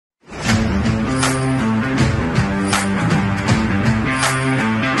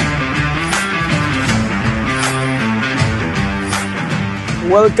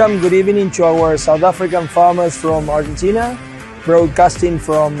Welcome, good evening to our South African farmers from Argentina, broadcasting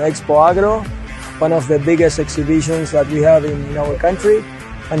from Expo Agro, one of the biggest exhibitions that we have in our country.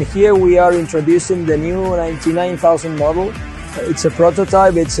 And here we are introducing the new 99,000 model. It's a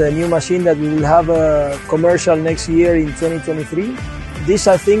prototype, it's a new machine that we will have a commercial next year in 2023. This,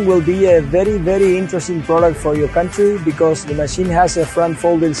 I think, will be a very interesting product for your country because the machine has a front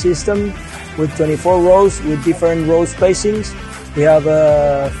folding system with 24 rows with different row spacings. We have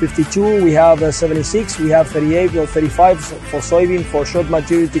 52, we have 76, we have 38 or 35 for soybean for short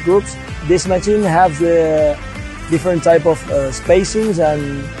maturity groups. This machine has the different type of spacings,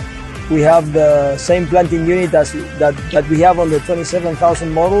 and we have the same planting unit as that we have on the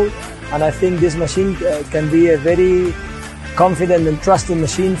 27,000 model. And I think this machine can be a very confident and trusted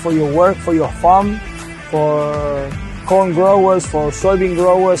machine for your work, for your farm, for corn growers, for soybean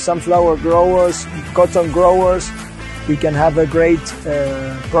growers, sunflower growers, cotton growers. We can have a great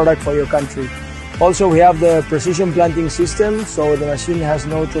product for your country. Also, we have the precision planting system, so the machine has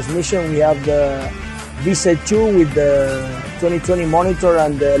no transmission. We have the VZ2 with the 2020 monitor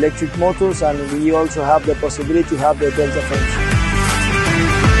and the electric motors, and we also have the possibility to have the Delta frames.